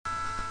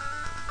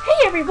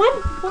Hey everyone!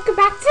 Welcome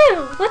back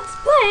to Let's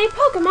Play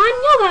Pokemon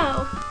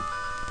Yellow!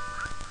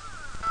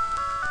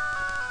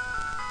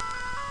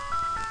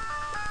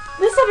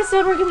 This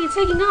episode we're going to be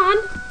taking on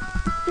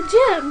the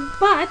gym,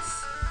 but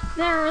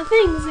there are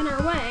things in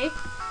our way.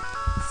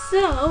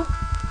 So,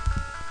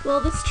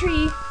 well, this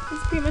tree is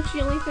pretty much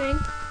the only thing.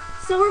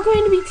 So we're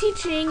going to be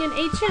teaching an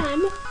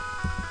HM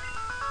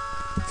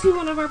to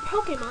one of our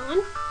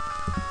Pokemon.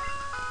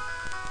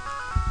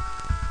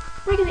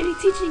 We're going to be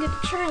teaching it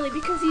to Charlie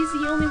because he's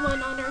the only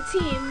one on our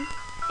team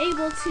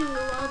able to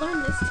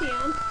learn this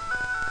TM.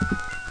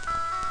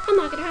 I'm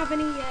not going to have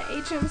any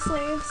HM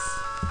slaves.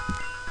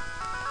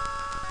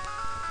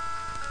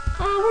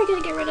 We're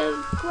going to get rid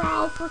of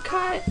Growl for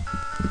cut.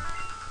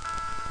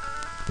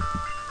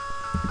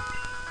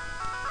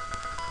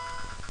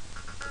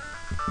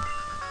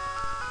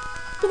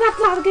 But that's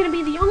not going to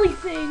be the only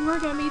thing we're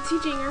going to be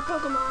teaching our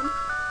Pokemon.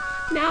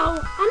 Now,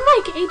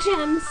 unlike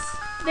HMs,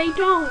 they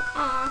don't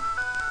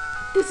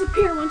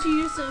disappear once you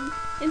use them.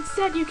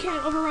 Instead, you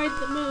can't override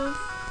the move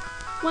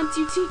once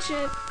you teach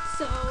it.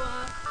 So,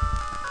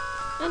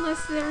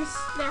 unless there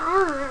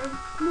are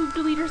move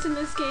deleters in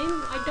this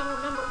game, I don't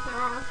remember if there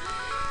are.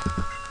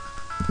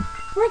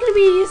 We're going to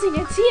be using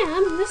a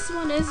TM. This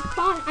one is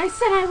I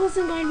said I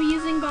wasn't going to be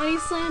using Body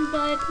Slam,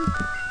 but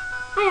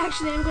I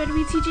actually am going to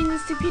be teaching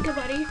this to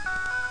Pikabuddy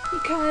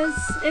because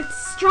it's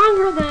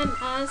stronger than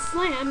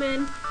Slam,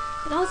 and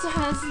it also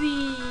has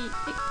the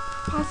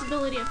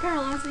possibility of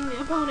paralyzing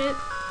the opponent,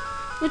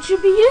 which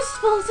should be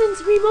useful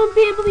since we won't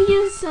be able to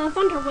use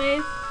Thunder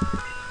Wave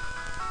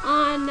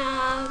on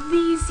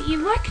these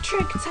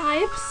electric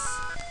types.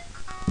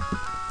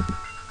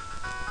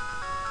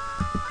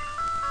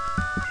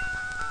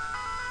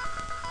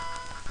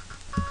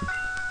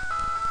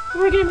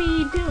 We're going to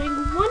be doing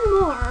one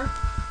more.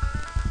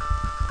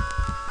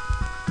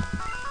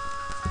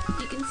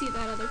 You can see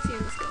that other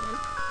TM is gone.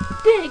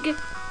 Dig!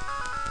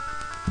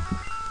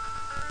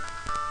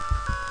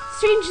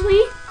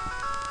 Strangely,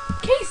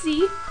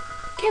 Cayce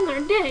can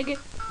learn Dig.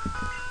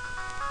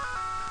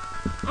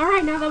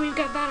 Alright, now that we've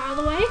got that out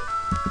of the way.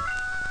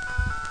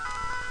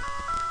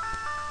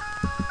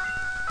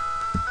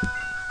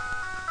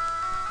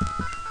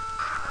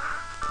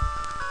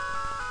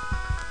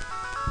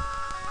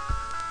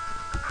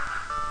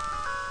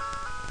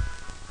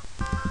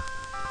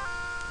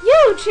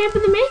 Yo, champ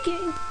in the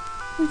making!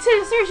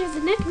 Lieutenant Surge has a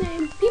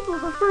nickname. People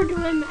refer to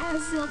him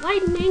as the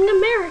Lightning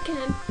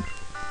American.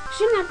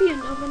 Shouldn't that be a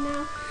Nova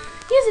now?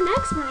 He's an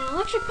expert on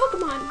electric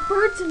Pokemon.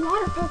 Birds and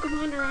water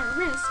Pokemon are at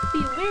risk.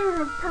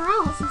 Beware of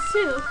paralysis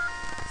too.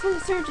 So the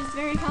Surge is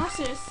very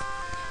cautious.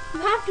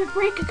 We'll have to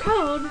break a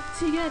code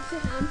to get to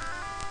him.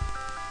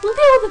 We'll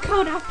deal with the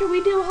code after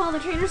we deal with all the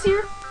trainers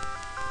here.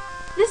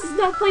 This is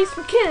no place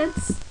for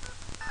kids.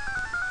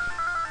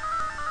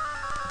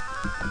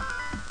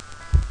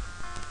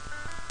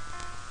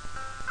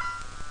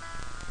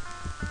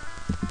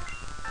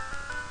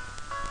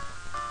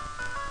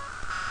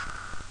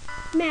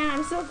 Man,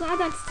 I'm so glad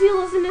that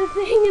steel isn't a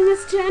thing in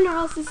this gen, or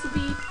else this would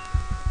be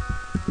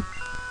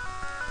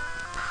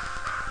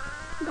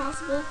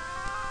impossible.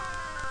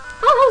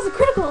 Oh, that was a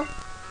critical!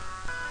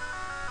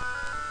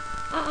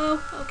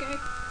 Uh-oh, okay.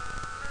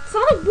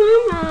 Sonic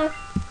Boom,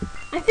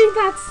 I think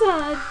that's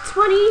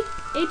 20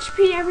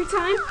 HP every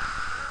time.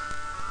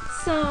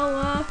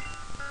 So,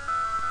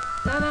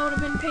 that would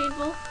have been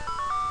painful.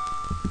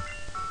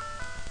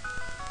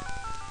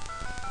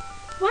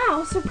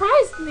 Wow,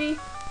 surprised me.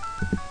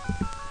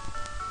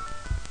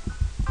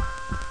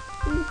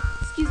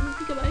 Excuse me,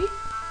 Pikabuddy.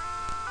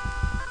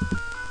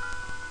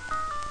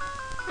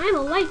 I'm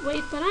a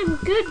lightweight, but I'm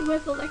good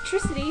with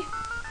electricity.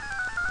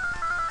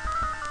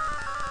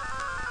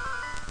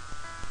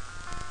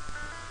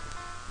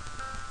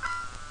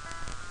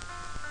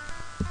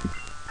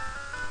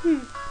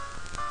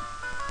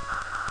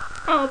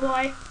 Oh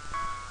boy.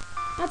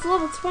 That's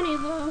level 20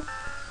 though.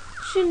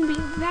 Shouldn't be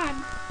that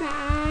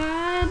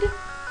bad.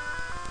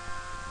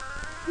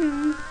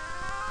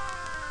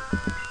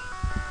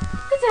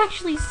 Let's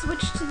actually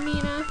switch to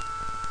Nina.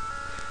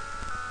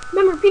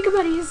 Remember,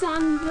 Pikabuddy is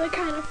on the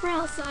kind of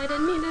frail side,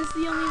 and Nina's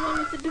the only one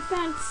with the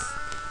defense.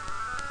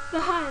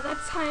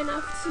 That's high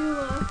enough to,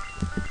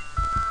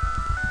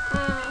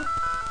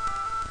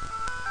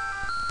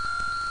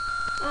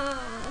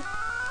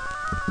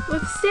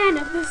 withstand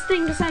if this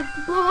thing decides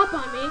to blow up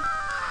on me.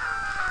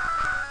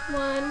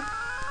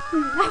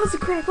 That was a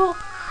critical.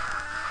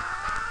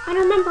 I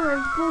don't remember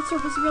if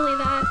Voltorb was really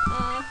that,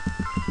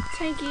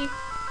 tanky.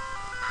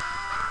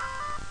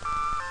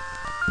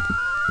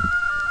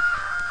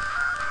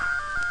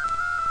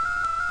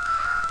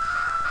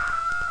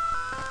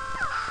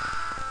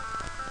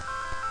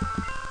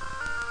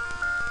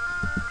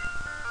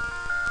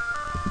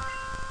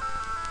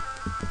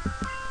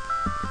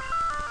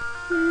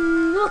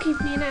 They'll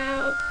keep Nina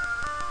out.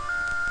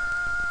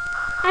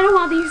 I don't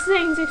want these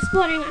things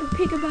exploding on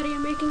Pikabuddy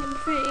and making him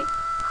faint.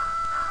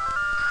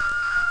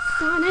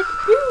 Sonic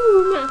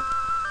Boom!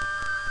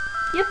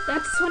 Yep,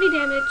 that's 20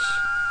 damage.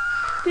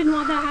 Didn't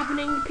want that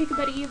happening to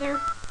Pikabuddy either.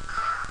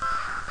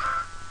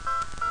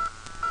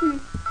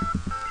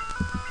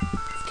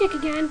 kick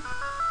again.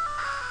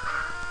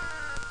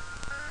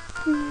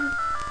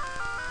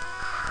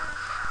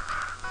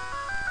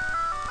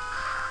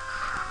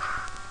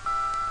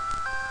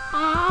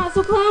 Ah,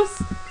 so close.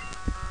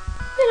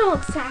 Then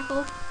let's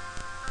tackle.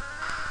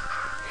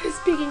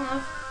 Speaking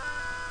of,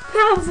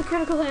 that was a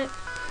critical hit.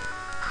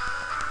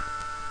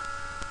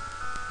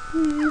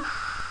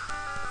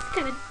 It's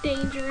kind of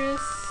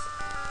dangerous.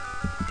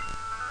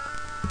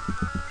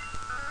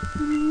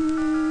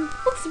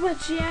 Let's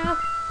switch, yeah.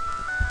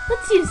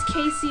 Let's use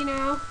Cayce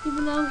now,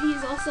 even though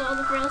he's also on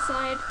the frail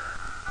side.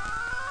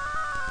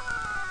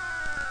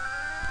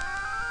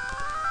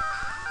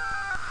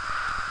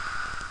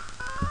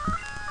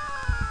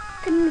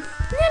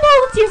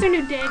 Let's use our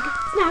new dig.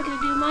 It's not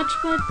gonna do much,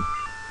 but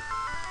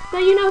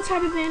you know,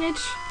 type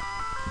advantage.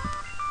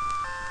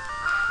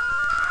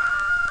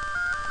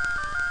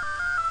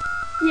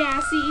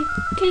 Yeah, see,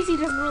 Cayce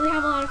doesn't really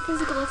have a lot of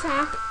physical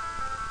attack.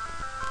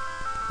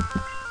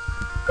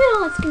 You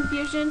know, it's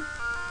confusion.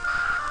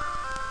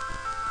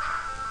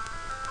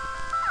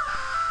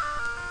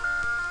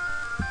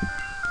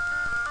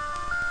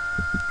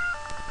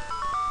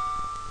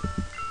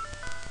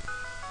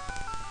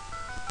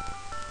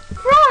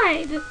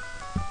 Fried!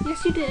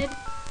 Yes, you did.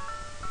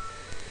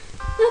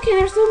 Okay,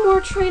 there's no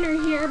more trainer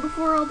here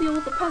before I'll deal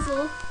with the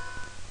puzzle.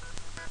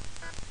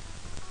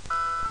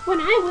 When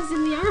I was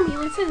in the army,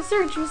 Lieutenant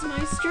Surge was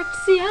my strict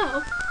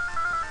CO.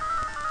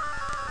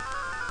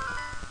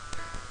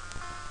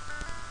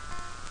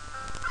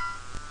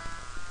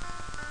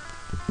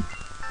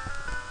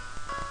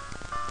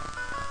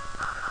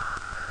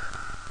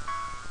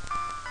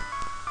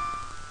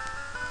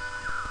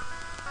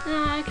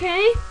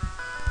 Okay.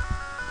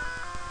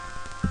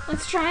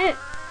 Let's try it.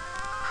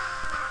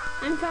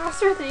 I'm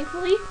faster,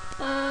 thankfully.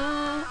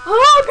 Oh,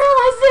 I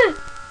paralyzed it!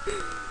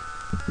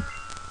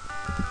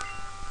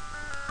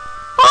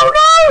 Oh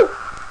no!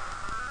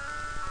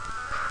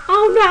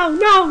 Oh no,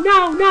 no,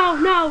 no, no,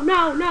 no,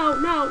 no, no,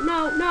 no,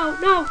 no, no,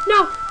 no,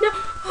 no, no.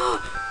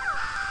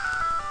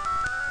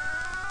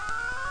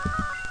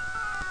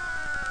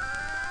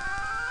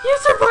 You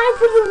survived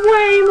with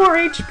way more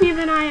HP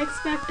than I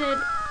expected.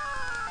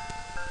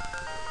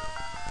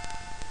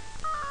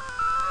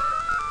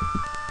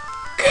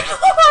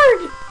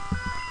 Lord!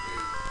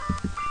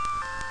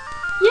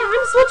 Yeah,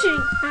 I'm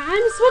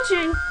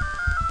switching.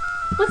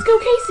 Let's go,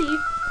 Cayce,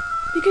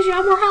 because you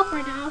have more health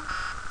right now.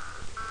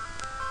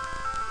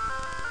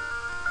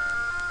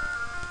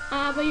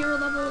 But your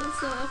level is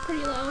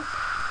pretty low.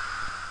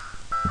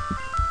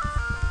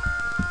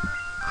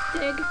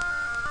 Dig.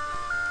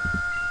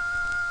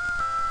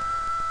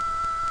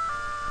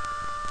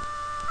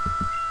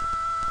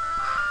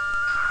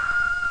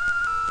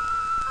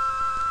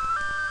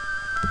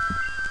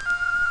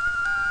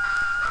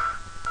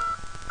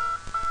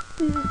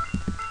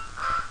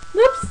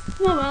 Oops.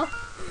 Oh well.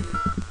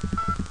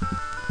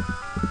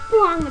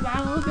 Prolong the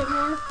battle a bit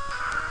more.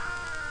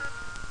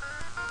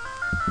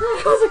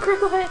 That was a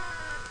critical hit.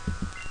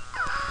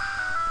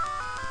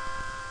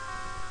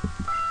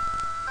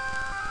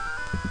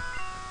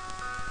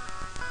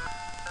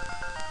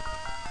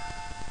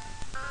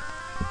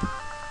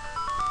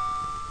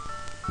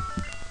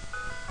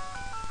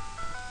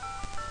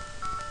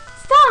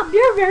 Stop!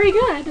 You're very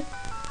good.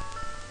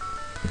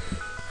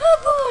 Oh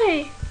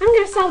boy! I'm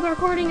gonna stop the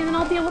recording and then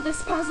I'll deal with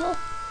this puzzle.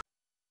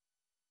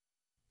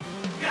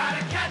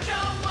 Gotta catch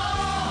 'em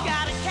all!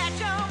 Gotta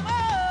catch 'em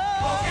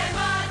all!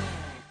 Pokemon!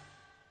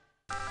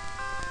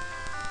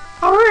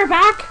 Oh, we're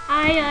back.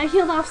 I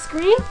healed off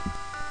screen.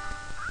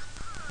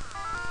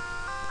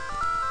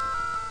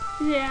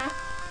 Yeah.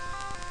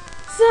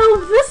 So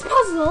this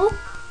puzzle,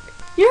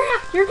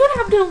 you're gonna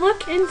have to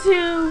look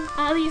into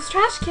these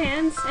trash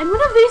cans, and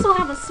one of these will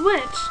have a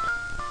switch.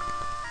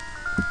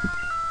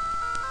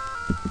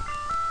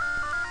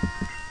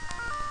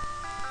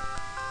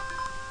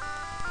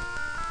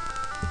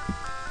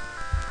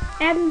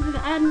 And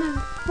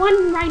the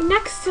one right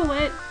next to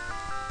it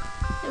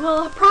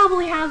will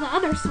probably have the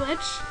other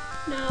switch.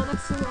 No,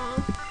 that's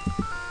wrong.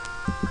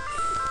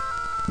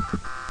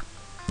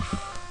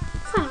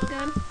 It's not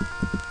good.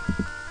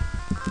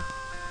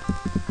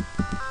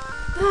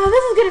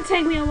 This is gonna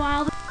take me a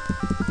while.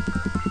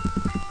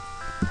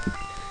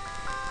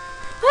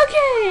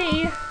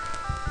 Okay!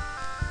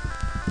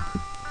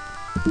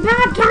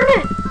 God darn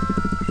it!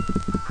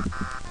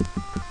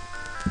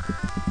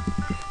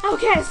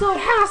 Okay, so it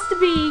has to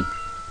be,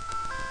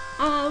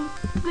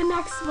 the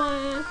next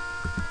one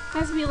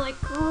has to be like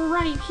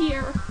right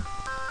here.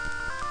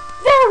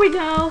 There we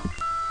go!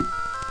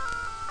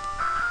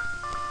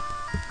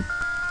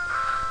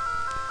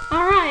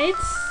 Alright.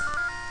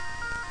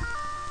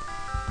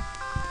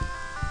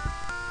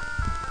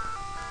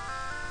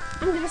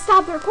 I'm gonna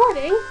stop the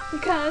recording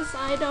because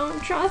I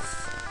don't trust.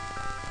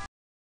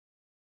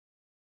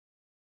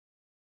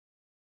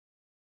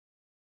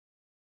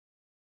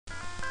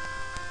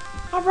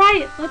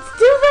 Alright, let's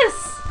do this!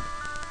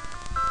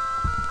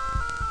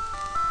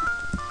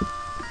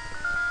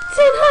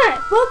 Tin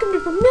Hut, welcome to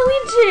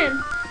Vermillion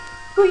Gym!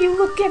 Will you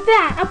look at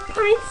that, a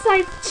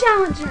pint-sized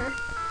challenger!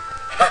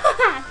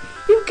 Hahaha,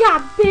 you You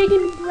got big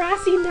and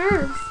brassy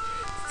nerves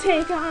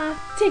to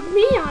take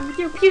me on with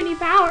your puny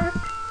power.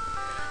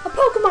 A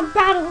Pokemon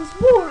battle is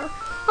war.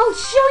 I'll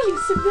show you,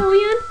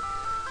 civilian.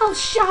 I'll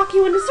shock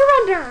you into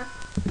surrender.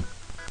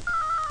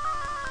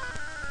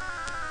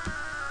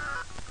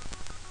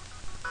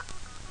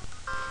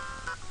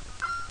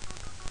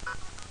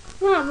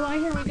 Oh boy,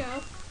 here we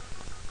go.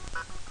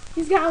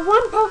 He's got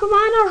one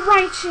Pokemon, a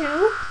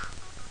Raichu,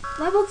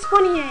 level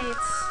 28.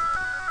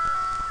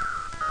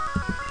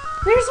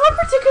 There's one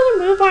particular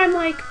move I'm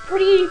like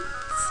pretty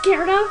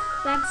scared of.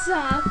 That's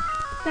that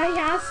he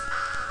has.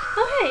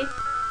 Oh hey.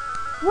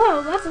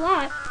 Whoa, that's a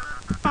lot.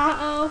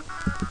 Uh-oh.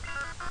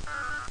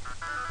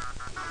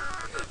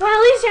 Well,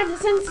 at least you have the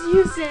sense to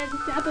use it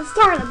at the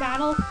start of the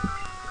battle.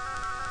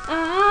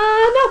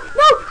 No!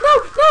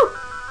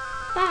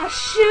 Ah,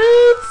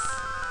 shoots!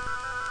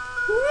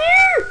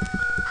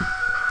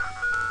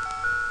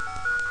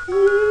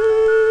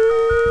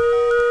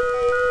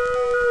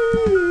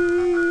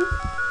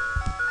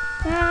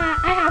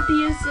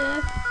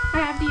 I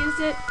have to use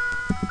it.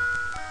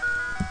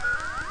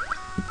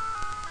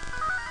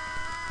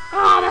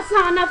 Oh, that's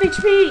not enough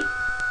HP!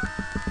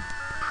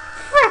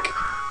 Frick!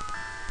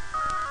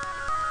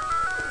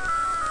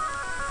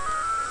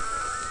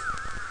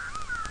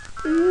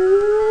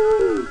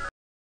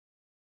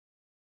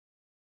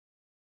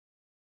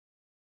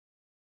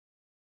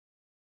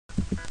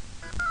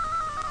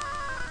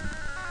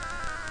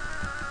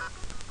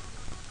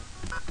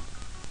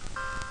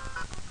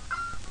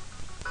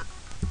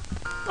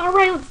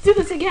 Alright, let's do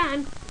this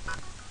again.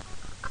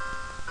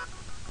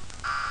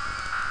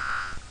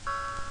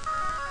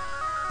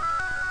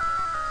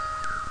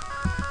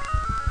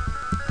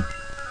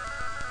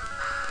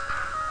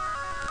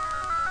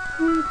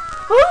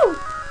 Oh!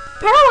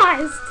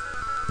 Paralyzed!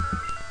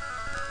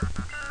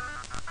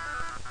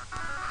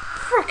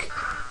 Frick!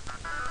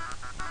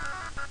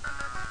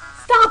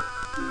 Stop!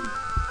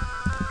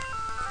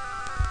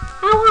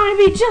 I want to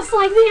be just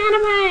like the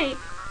anime!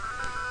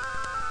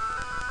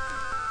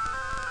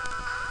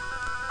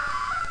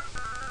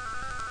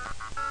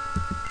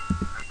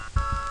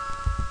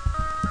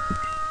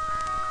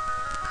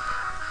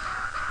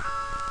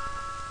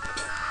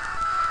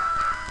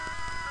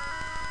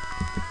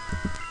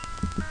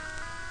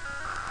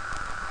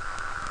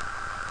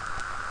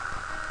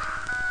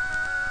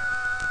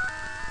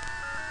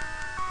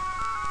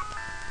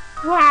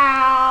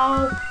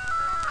 Wow!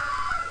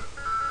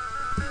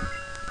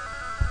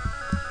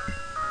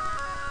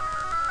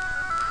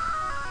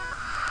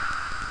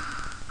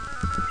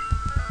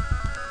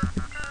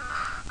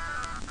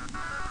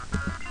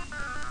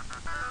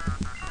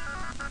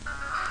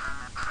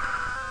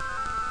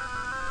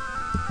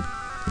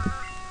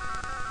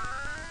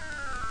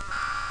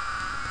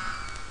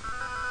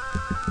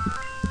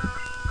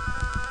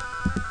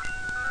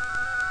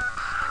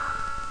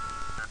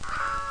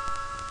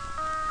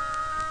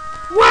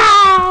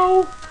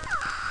 Wow!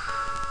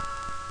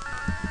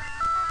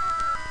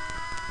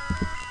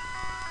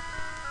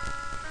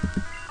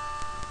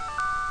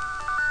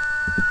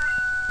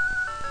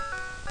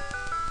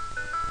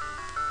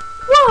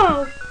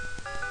 Whoa!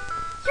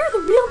 You're the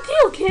real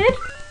deal, kid!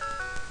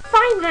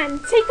 Fine then,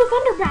 take the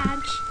Thunder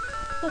Badge.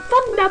 The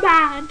Thunder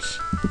Badge!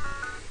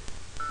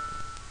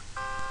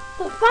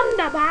 The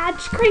Thunder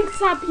Badge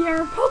cranks up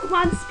your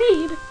Pokemon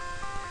speed. It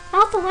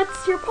also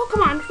lets your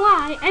Pokemon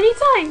fly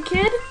anytime,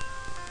 kid.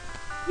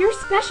 You're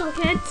special,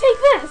 kid. Take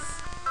this.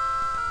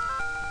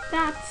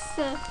 That's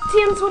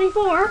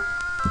TM24.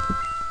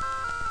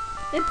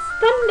 It's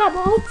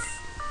Thunderbolts.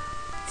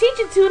 Teach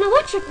it to an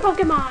electric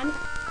Pokemon.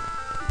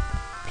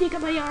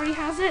 Pikabuddy already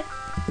has it.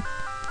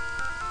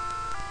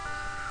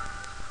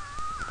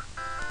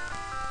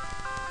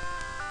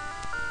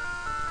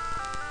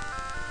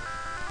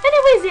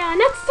 Anyways, yeah,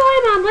 next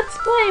time on Let's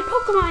Play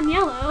Pokemon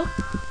Yellow,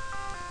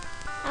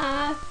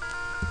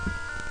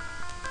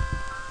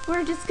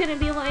 we're just gonna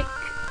be like,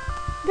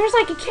 there's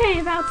like a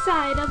cave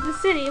outside of the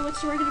city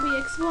which we're gonna be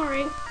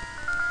exploring.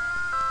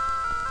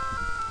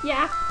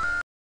 Yeah.